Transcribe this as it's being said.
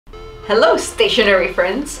Hello stationery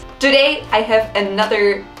friends! Today I have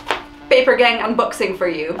another Paper Gang unboxing for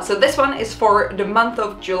you. So this one is for the month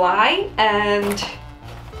of July and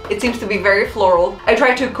it seems to be very floral. I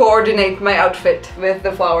try to coordinate my outfit with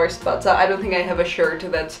the flowers, but I don't think I have a shirt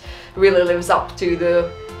that really lives up to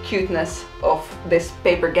the cuteness of this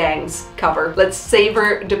Paper Gang's cover. Let's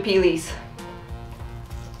savor the peelies.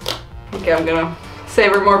 Okay, I'm gonna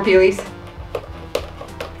savor more peelies.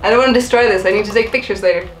 I don't want to destroy this, I need to take pictures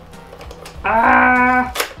later.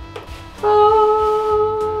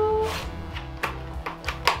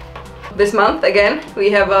 This month, again, we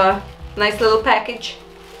have a nice little package.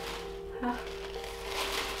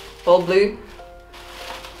 All blue.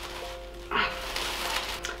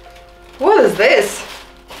 What is this?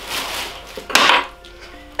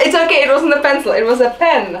 It's okay, it wasn't a pencil, it was a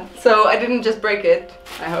pen. So I didn't just break it.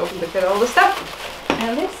 I hope. Look at all the stuff.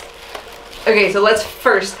 And this. Okay, so let's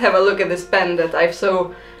first have a look at this pen that I've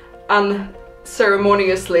so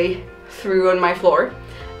unceremoniously threw on my floor.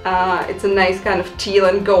 It's a nice kind of teal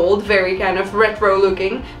and gold, very kind of retro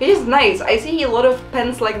looking. It is nice. I see a lot of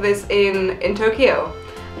pens like this in Tokyo.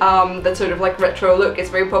 That sort of like retro look is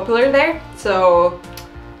very popular there. So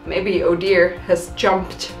maybe Ohh Deer has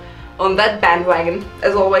jumped on that bandwagon.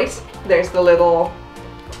 As always, there's the little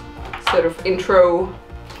sort of intro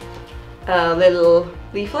little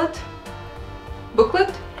leaflet.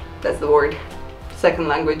 Booklet? That's the word. Second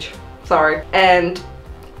language. Sorry. And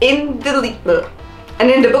in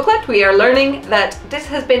the booklet we are learning that this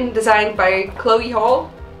has been designed by Chloe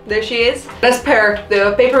Hall. There she is. As per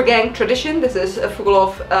the Paper Gang tradition, this is full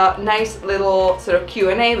of nice little sort of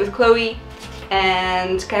Q&A with Chloe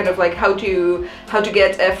and kind of like how to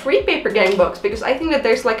get a free Paper Gang box, because I think that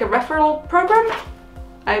there's like a referral program.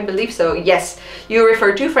 I believe so, yes. You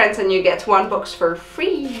refer 2 friends and you get 1 box for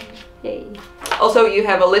free. Yay. Also, you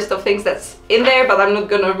have a list of things that's in there, but I'm not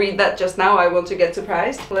gonna read that just now. I want to get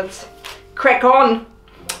surprised. Let's crack on.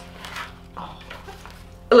 Oh.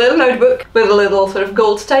 A little notebook with a little sort of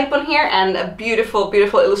gold type on here and a beautiful,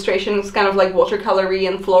 beautiful illustration. It's kind of like watercolory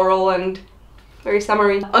and floral and very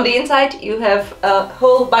summery. On the inside, you have a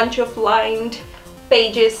whole bunch of lined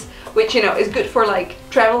pages, which, you know, is good for like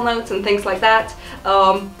travel notes and things like that.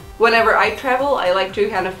 Whenever I travel, I like to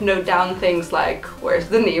kind of note down things like, where's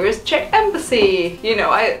the nearest Czech embassy? You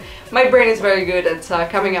know, my brain is very good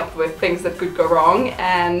at coming up with things that could go wrong,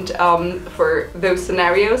 and for those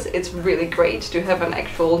scenarios, it's really great to have an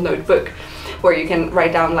actual notebook where you can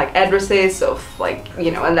write down like addresses of like,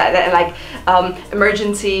 you know, and like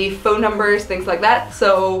emergency phone numbers, things like that.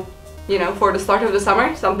 So, you know, for the start of the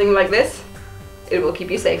summer, something like this, it will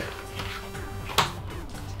keep you safe.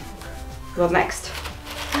 What next?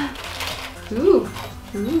 Ooh,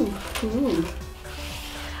 ooh, ooh.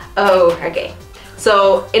 Oh, okay.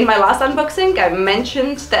 So in my last unboxing, I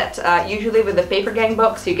mentioned that usually with the Paper Gang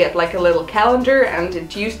box you get like a little calendar, and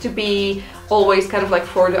it used to be always kind of like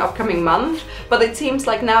for the upcoming month, but it seems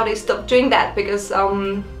like now they stopped doing that because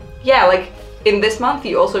yeah, like in this month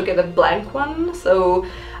you also get a blank one. So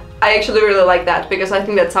I actually really like that, because I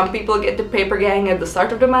think that some people get the Paper Gang at the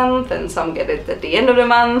start of the month and some get it at the end of the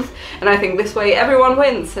month, and I think this way everyone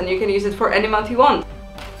wins and you can use it for any month you want.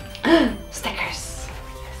 Stickers!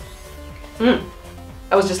 Yes.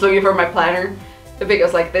 I was just looking for my planner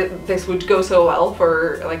because like this would go so well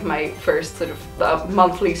for like my first sort of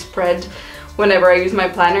monthly spread. Whenever I use my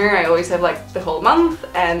planner, I always have like the whole month,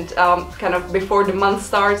 and kind of before the month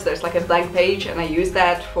starts there's like a blank page, and I use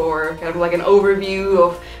that for kind of like an overview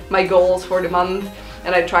of my goals for the month.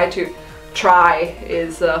 And I try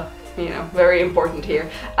is you know, very important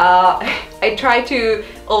here. I try to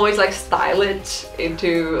always like style it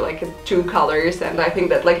into like 2 colors, and I think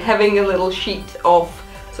that like having a little sheet of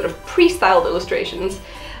sort of pre-styled illustrations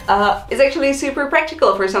is actually super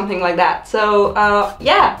practical for something like that. So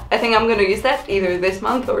yeah, I think I'm gonna use that either this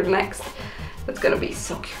month or the next. That's gonna be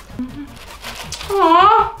so cute.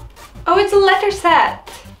 Aww! Oh, it's a letter set!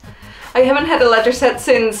 I haven't had a letter set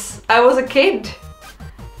since I was a kid.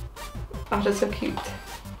 Oh, that's so cute.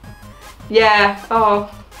 Yeah, oh.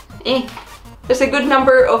 There's a good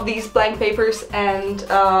number of these blank papers and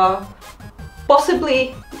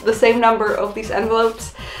possibly the same number of these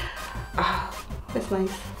envelopes. Oh, that's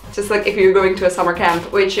nice. Just like if you're going to a summer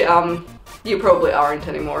camp, which you probably aren't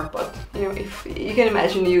anymore, but you know, if you can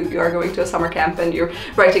imagine you are going to a summer camp and you're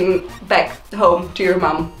writing back home to your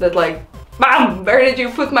mom that like, Mom, where did you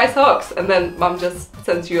put my socks? And then mom just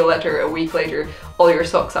sends you a letter a week later, all your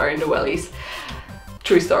socks are in the wellies.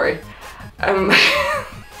 True story. I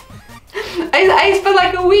spent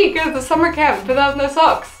like a week at the summer camp without no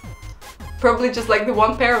socks. Probably just like the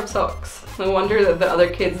 1 pair of socks. No wonder that the other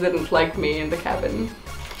kids didn't like me in the cabin.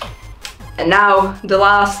 And now the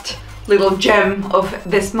last little gem of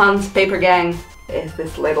this month's paper gang is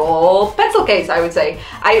this little pencil case, I would say.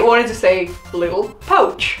 I wanted to say little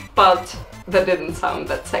pouch, but that didn't sound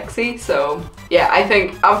that sexy, so yeah,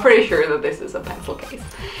 I'm pretty sure that this is a pencil case.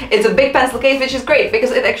 It's a big pencil case, which is great because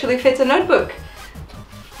it actually fits a notebook.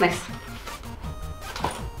 Nice.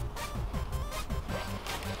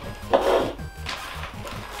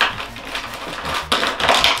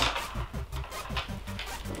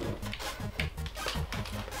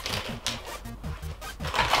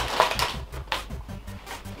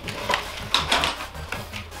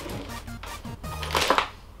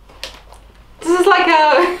 This is like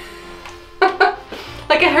a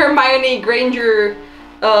like a Hermione Granger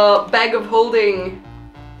bag of holding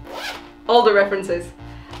all the references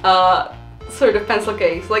sort of pencil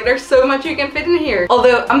case. Like there's so much you can fit in here.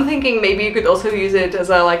 Although I'm thinking maybe you could also use it as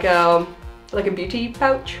a like a beauty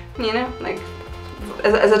pouch, you know, like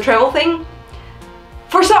as a travel thing.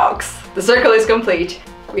 For socks, the circle is complete.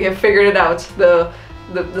 We have figured it out.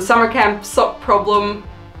 The summer camp sock problem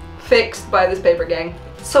fixed by this paper gang.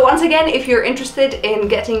 So once again, if you're interested in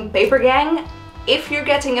getting paper gang, if you're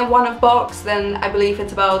getting a one-off box, then I believe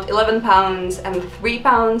it's about £11 and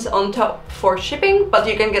 £3 on top for shipping, but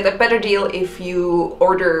you can get a better deal if you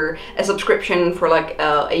order a subscription for like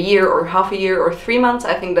a year or half a year or 3 months.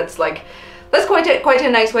 I think that's quite a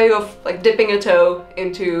nice way of like dipping a toe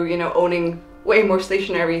into, you know, owning way more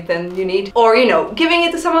stationery than you need, or you know, giving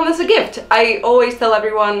it to someone as a gift. I always tell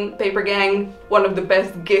everyone, paper gang, one of the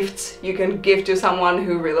best gifts you can give to someone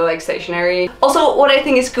who really likes stationery. Also, what I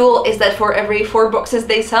think is cool is that for every 4 boxes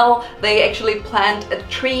they sell, they actually plant a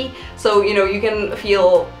tree, so you know, you can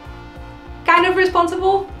feel kind of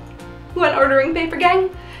responsible when ordering paper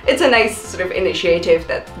gang. It's a nice sort of initiative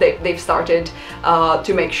that they've started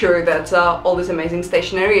to make sure that all this amazing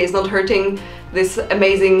stationery is not hurting this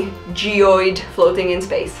amazing geoid floating in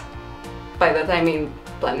space. By that I mean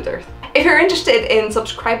planet Earth. If you're interested in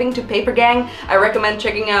subscribing to Paper Gang, I recommend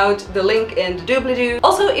checking out the link in the doobly-doo.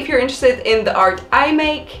 Also, if you're interested in the art I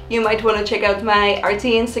make, you might want to check out my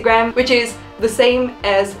artsy Instagram, which is the same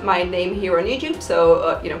as my name here on YouTube,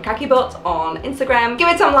 so you know, Kakibot on Instagram. Give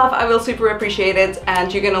it some love, I will super appreciate it,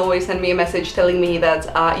 and you can always send me a message telling me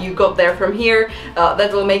that you got there from here.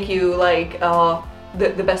 That will make you like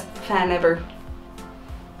the best fan ever.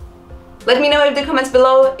 Let me know in the comments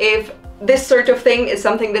below if this sort of thing is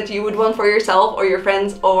something that you would want for yourself or your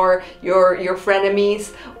friends or your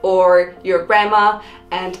frenemies or your grandma,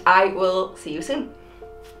 and I will see you soon.